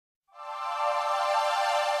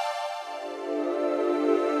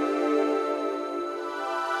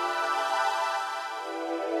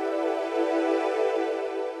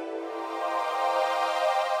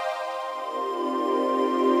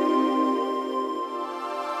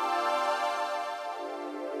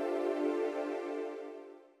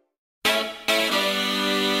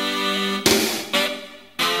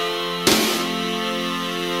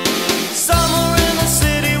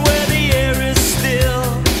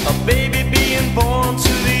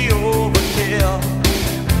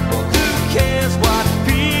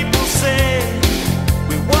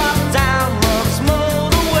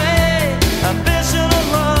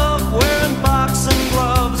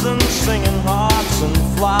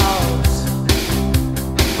flowers.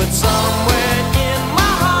 But somewhere in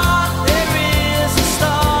my heart there is a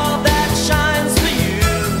star that shines for you.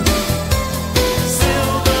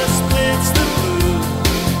 Silver splits the blue.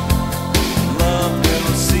 Love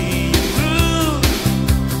will see you through.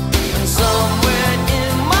 And somewhere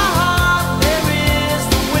in my heart there is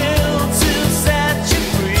the will to set you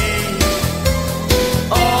free.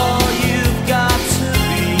 All you've got to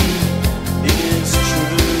be is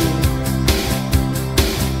true.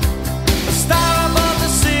 A star above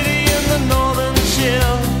the city in the northern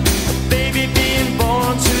chill. A baby being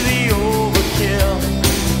born to the overkill.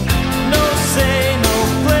 No say, no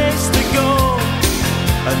place to go.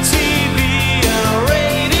 A TV and a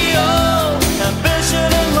radio. Ambition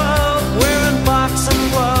and love, wearing boxing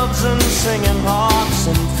gloves and singing harps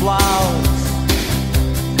and flowers.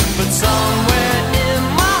 But somewhere in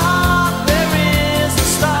my heart there is a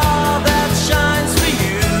star that shines for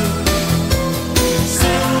you.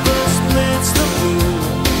 Silver splits the blue.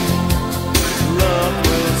 Love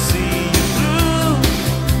will see you through.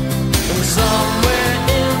 And somewhere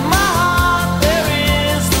in my heart there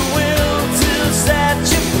is the will to set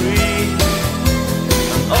you free.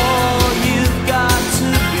 And all you've got to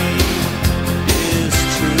be is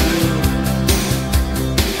true.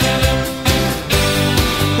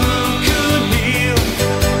 Who could heal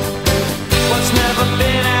what's never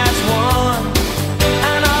been as one?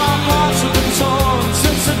 And our hearts have been torn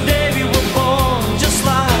since the day we were born, just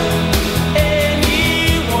like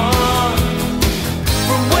anyone.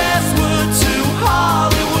 From Westwood to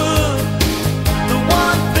Hollywood, the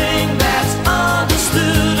one thing that's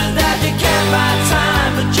understood is that you can't buy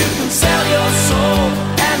time, but you can sell your soul.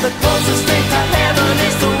 And the closest thing